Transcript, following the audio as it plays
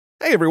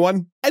Hey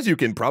everyone! As you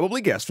can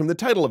probably guess from the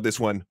title of this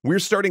one, we're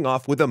starting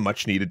off with a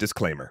much-needed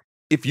disclaimer.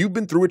 If you've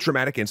been through a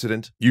traumatic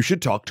incident, you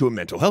should talk to a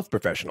mental health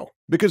professional,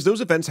 because those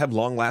events have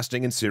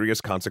long-lasting and serious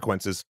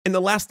consequences, and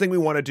the last thing we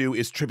want to do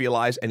is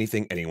trivialize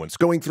anything anyone's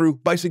going through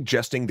by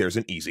suggesting there's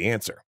an easy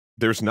answer.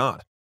 There's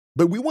not.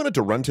 But we wanted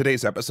to run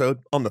today's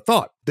episode on the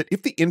thought that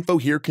if the info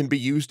here can be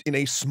used in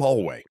a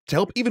small way to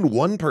help even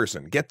one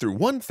person get through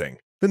one thing,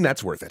 then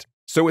that's worth it.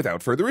 So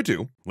without further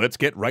ado, let's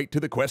get right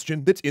to the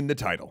question that's in the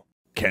title.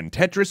 Can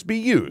Tetris be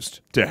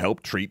used to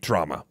help treat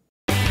trauma?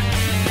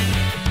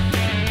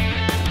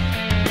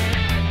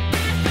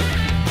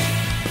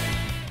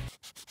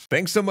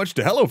 Thanks so much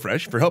to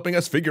HelloFresh for helping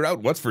us figure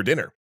out what's for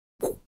dinner.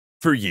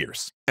 For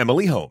years,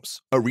 Emily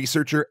Holmes, a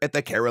researcher at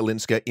the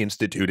Karolinska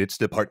Institute's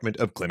Department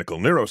of Clinical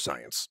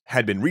Neuroscience,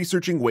 had been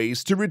researching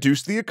ways to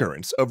reduce the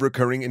occurrence of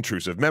recurring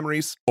intrusive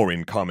memories, or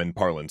in common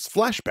parlance,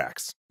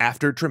 flashbacks,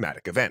 after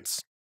traumatic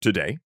events.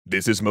 Today,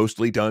 this is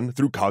mostly done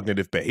through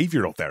cognitive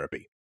behavioral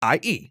therapy,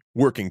 i.e.,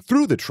 working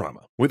through the trauma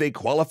with a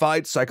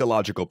qualified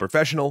psychological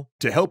professional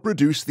to help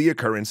reduce the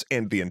occurrence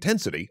and the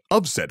intensity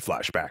of said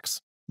flashbacks.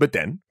 But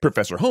then,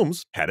 Professor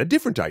Holmes had a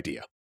different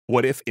idea.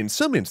 What if, in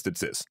some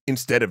instances,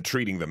 instead of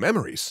treating the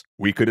memories,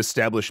 we could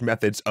establish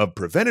methods of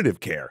preventative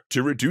care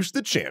to reduce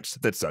the chance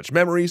that such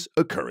memories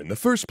occur in the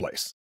first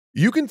place?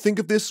 You can think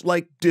of this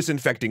like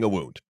disinfecting a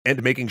wound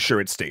and making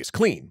sure it stays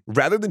clean,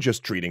 rather than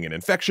just treating an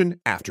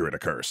infection after it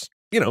occurs.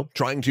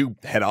 Trying to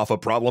head off a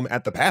problem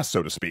at the pass,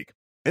 so to speak.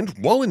 And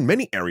while in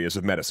many areas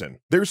of medicine,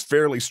 there's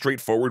fairly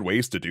straightforward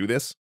ways to do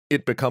this,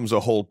 it becomes a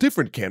whole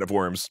different can of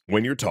worms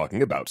when you're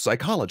talking about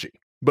psychology.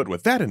 But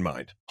with that in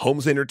mind,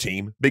 Holmes and her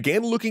team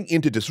began looking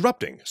into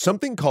disrupting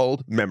something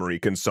called memory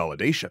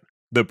consolidation,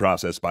 the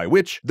process by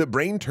which the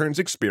brain turns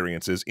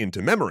experiences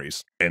into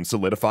memories and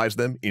solidifies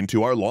them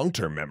into our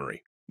long-term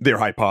memory. Their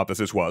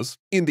hypothesis was,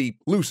 in the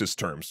loosest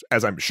terms,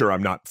 as I'm sure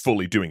I'm not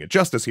fully doing it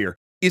justice here,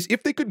 is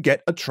if they could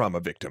get a trauma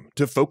victim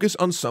to focus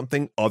on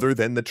something other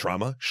than the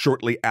trauma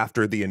shortly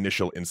after the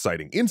initial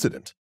inciting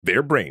incident,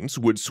 their brains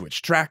would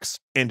switch tracks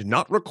and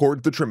not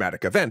record the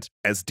traumatic event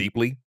as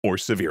deeply or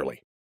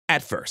severely.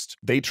 At first,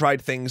 they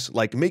tried things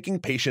like making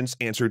patients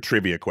answer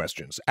trivia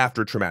questions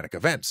after traumatic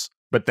events,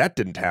 but that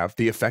didn't have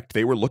the effect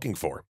they were looking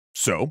for.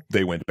 So,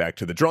 they went back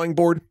to the drawing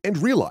board and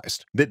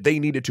realized that they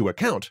needed to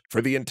account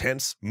for the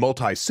intense,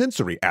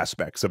 multisensory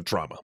aspects of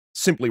trauma.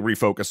 Simply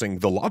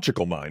refocusing the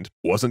logical mind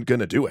wasn't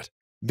gonna do it.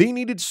 They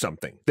needed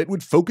something that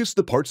would focus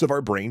the parts of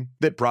our brain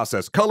that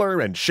process color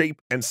and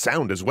shape and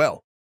sound as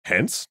well.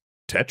 Hence,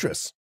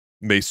 Tetris.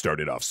 They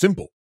started off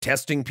simple,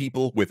 testing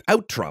people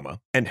without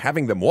trauma and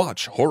having them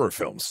watch horror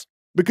films.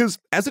 Because,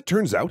 as it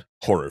turns out,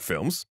 horror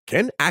films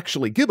can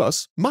actually give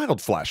us mild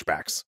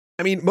flashbacks.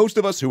 I mean, most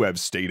of us who have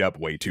stayed up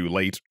way too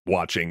late,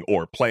 watching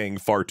or playing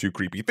far too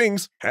creepy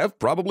things, have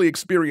probably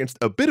experienced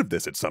a bit of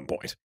this at some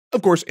point.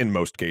 Of course, in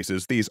most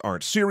cases, these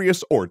aren't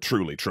serious or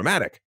truly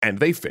traumatic, and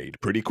they fade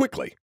pretty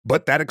quickly.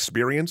 But that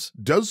experience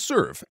does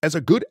serve as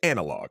a good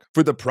analog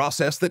for the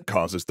process that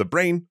causes the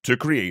brain to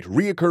create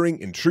reoccurring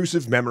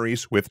intrusive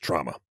memories with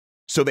trauma.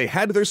 So they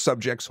had their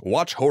subjects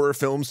watch horror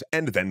films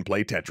and then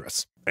play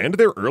Tetris. And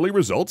their early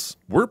results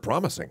were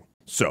promising.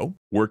 So,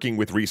 working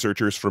with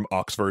researchers from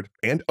Oxford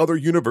and other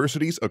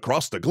universities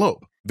across the globe,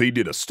 they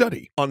did a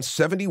study on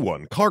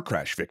 71 car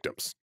crash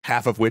victims,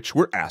 half of which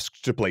were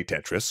asked to play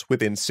Tetris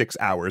within 6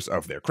 hours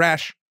of their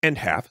crash, and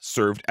half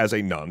served as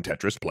a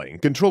non-Tetris playing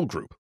control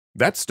group.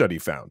 That study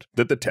found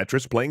that the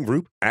Tetris playing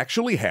group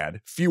actually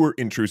had fewer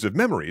intrusive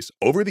memories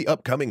over the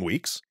upcoming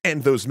weeks,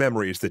 and those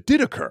memories that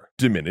did occur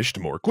diminished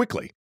more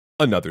quickly.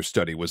 Another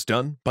study was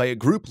done by a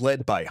group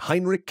led by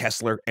Heinrich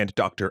Kessler and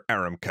Dr.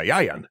 Aram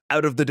Kayayan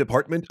out of the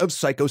Department of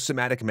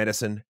Psychosomatic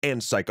Medicine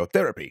and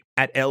Psychotherapy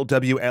at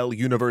LWL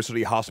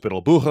University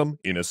Hospital Bochum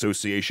in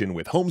association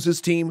with Holmes's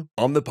team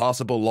on the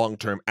possible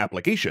long-term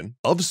application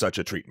of such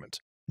a treatment.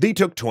 They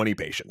took 20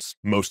 patients,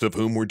 most of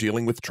whom were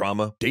dealing with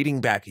trauma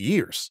dating back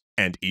years,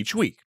 and each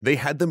week they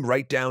had them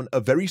write down a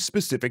very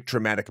specific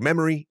traumatic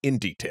memory in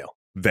detail.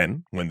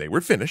 Then, when they were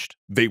finished,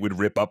 they would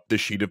rip up the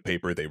sheet of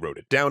paper they wrote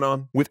it down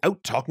on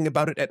without talking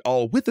about it at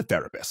all with the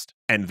therapist,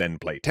 and then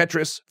play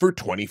Tetris for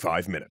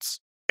 25 minutes.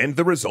 And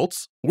the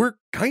results were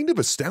kind of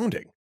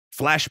astounding.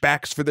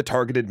 Flashbacks for the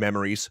targeted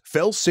memories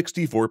fell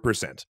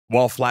 64%,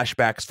 while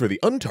flashbacks for the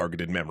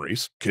untargeted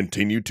memories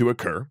continued to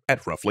occur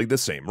at roughly the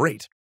same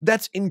rate.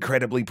 That's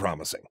incredibly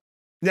promising.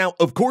 Now,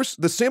 of course,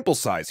 the sample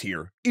size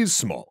here is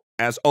small,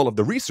 as all of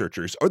the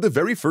researchers are the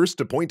very first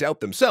to point out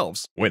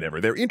themselves whenever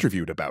they're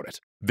interviewed about it.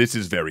 This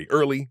is very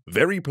early,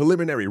 very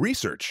preliminary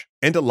research,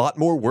 and a lot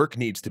more work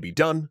needs to be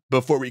done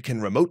before we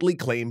can remotely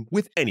claim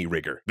with any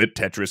rigor that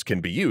Tetris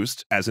can be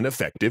used as an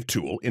effective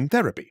tool in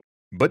therapy.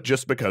 But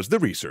just because the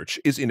research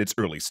is in its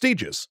early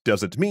stages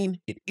doesn't mean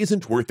it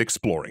isn't worth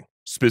exploring.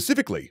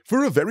 Specifically,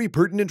 for a very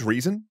pertinent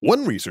reason,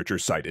 one researcher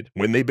cited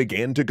when they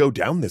began to go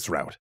down this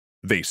route.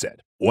 They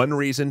said, one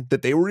reason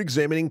that they were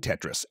examining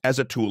Tetris as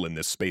a tool in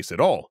this space at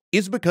all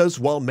is because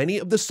while many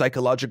of the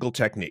psychological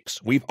techniques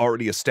we've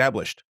already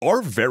established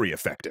are very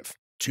effective,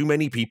 too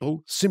many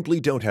people simply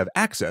don't have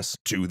access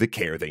to the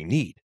care they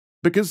need.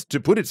 Because, to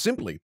put it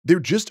simply, there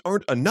just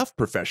aren't enough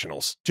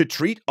professionals to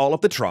treat all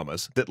of the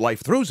traumas that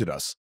life throws at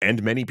us,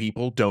 and many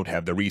people don't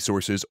have the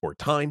resources or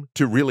time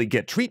to really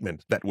get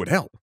treatment that would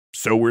help.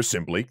 So we're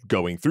simply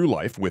going through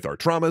life with our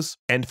traumas,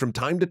 and from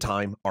time to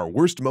time, our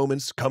worst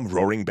moments come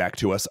roaring back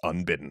to us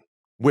unbidden.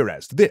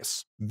 Whereas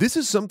this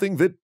is something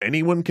that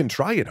anyone can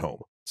try at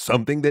home.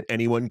 Something that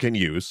anyone can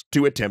use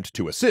to attempt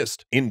to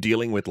assist in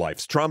dealing with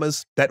life's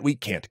traumas that we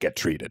can't get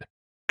treated.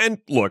 And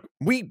look,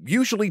 we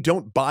usually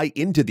don't buy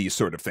into these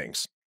sort of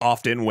things.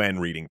 Often when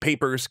reading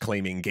papers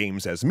claiming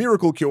games as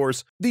miracle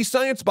cures, the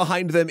science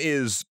behind them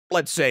is,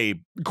 let's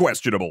say,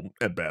 questionable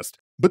at best.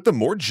 But the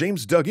more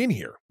James dug in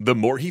here, the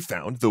more he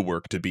found the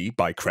work to be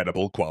by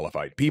credible,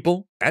 qualified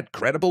people at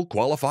credible,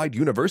 qualified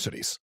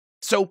universities.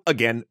 So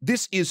again,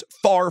 this is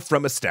far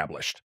from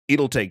established.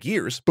 It'll take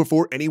years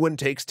before anyone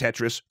takes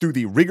Tetris through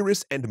the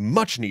rigorous and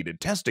much-needed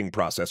testing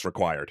process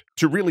required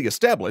to really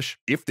establish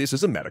if this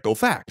is a medical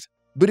fact.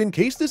 But in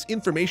case this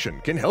information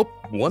can help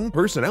one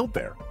person out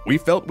there, we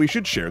felt we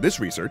should share this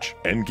research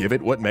and give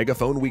it what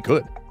megaphone we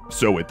could.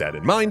 So with that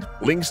in mind,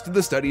 links to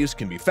the studies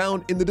can be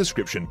found in the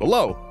description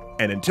below.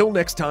 And until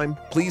next time,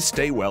 please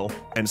stay well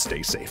and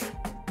stay safe.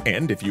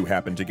 And if you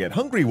happen to get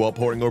hungry while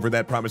poring over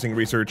that promising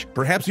research,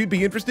 perhaps you'd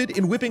be interested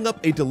in whipping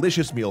up a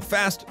delicious meal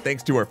fast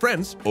thanks to our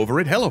friends over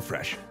at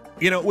HelloFresh.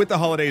 You know, with the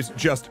holidays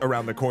just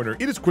around the corner,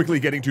 it is quickly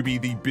getting to be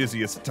the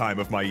busiest time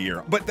of my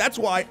year. But that's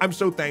why I'm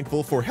so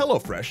thankful for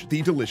HelloFresh,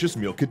 the delicious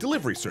meal kit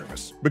delivery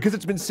service. Because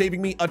it's been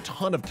saving me a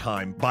ton of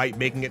time by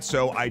making it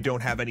so I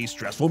don't have any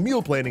stressful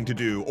meal planning to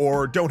do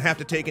or don't have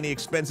to take any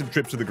expensive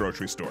trips to the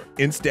grocery store.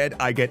 Instead,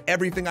 I get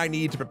everything I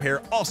need to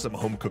prepare awesome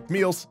home-cooked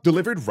meals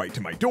delivered right to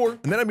my door,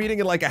 and then I'm eating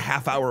in like a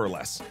half hour or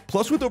less.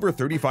 Plus, with over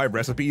 35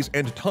 recipes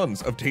and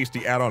tons of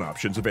tasty add-on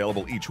options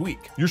available each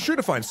week, you're sure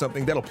to find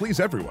something that'll please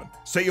everyone.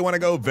 Say you want to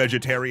go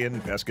vegetarian,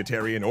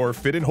 pescatarian, or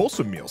fit in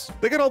wholesome meals.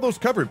 They got all those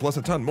covered plus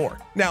a ton more.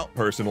 Now,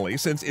 personally,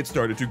 since it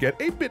started to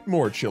get a bit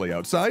more chilly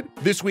outside,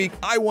 this week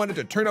I wanted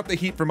to turn up the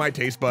heat for my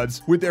taste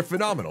buds with their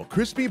phenomenal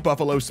crispy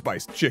buffalo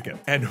spiced chicken.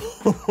 And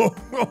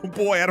oh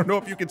boy, I don't know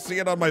if you can see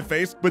it on my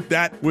face, but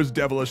that was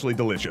devilishly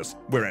delicious.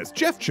 Whereas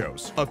Jeff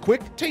chose a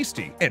quick,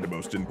 tasty, and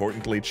most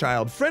importantly,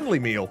 child-friendly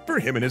meal for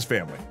him and his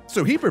family.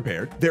 So he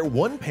prepared their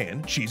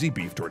one-pan cheesy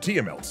beef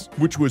tortilla melts,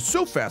 which was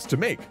so fast to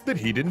make that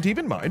he didn't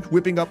even mind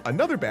whipping up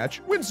another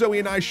batch when Zoe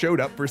and I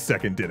showed up for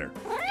second dinner.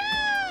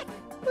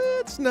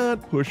 Let's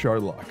not push our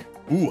luck.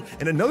 Ooh,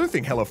 and another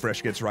thing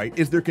HelloFresh gets right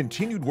is their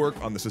continued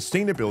work on the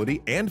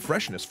sustainability and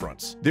freshness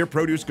fronts. Their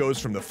produce goes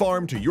from the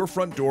farm to your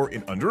front door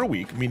in under a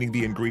week, meaning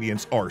the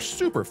ingredients are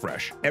super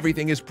fresh.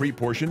 Everything is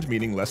pre-portioned,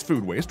 meaning less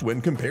food waste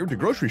when compared to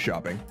grocery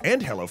shopping.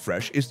 And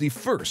HelloFresh is the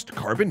first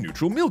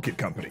carbon-neutral meal kit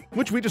company,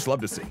 which we just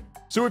love to see.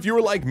 So if you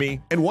were like me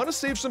and want to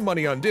save some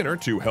money on dinner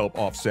to help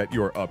offset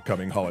your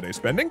upcoming holiday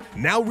spending,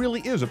 now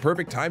really is a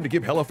perfect time to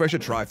give HelloFresh a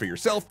try for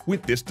yourself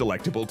with this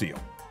delectable deal.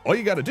 All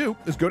you gotta do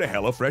is go to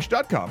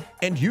HelloFresh.com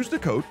and use the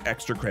code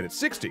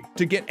ExtraCredit60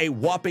 to get a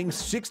whopping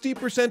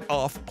 60%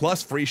 off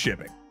plus free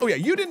shipping. Oh yeah,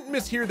 you didn't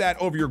mishear that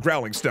over your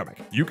growling stomach.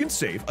 You can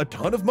save a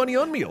ton of money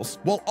on meals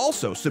while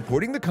also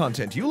supporting the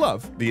content you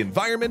love, the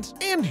environment,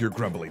 and your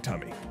grumbly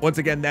tummy. Once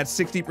again, that's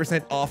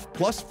 60% off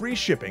plus free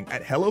shipping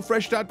at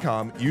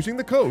HelloFresh.com using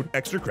the code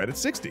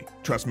ExtraCredit60.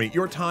 Trust me,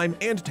 your time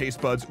and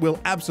taste buds will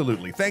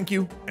absolutely thank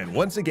you, and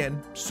once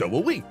again, so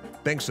will we.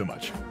 Thanks so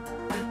much.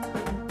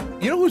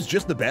 You know who's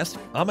just the best?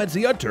 Ahmed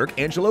Ziad Turk,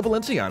 Angelo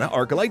Valenciana,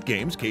 Arcolite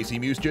Games, Casey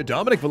Mustia,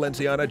 Dominic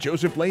Valenciana,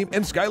 Joseph Lame,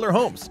 and Skylar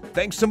Holmes.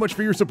 Thanks so much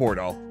for your support,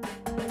 all.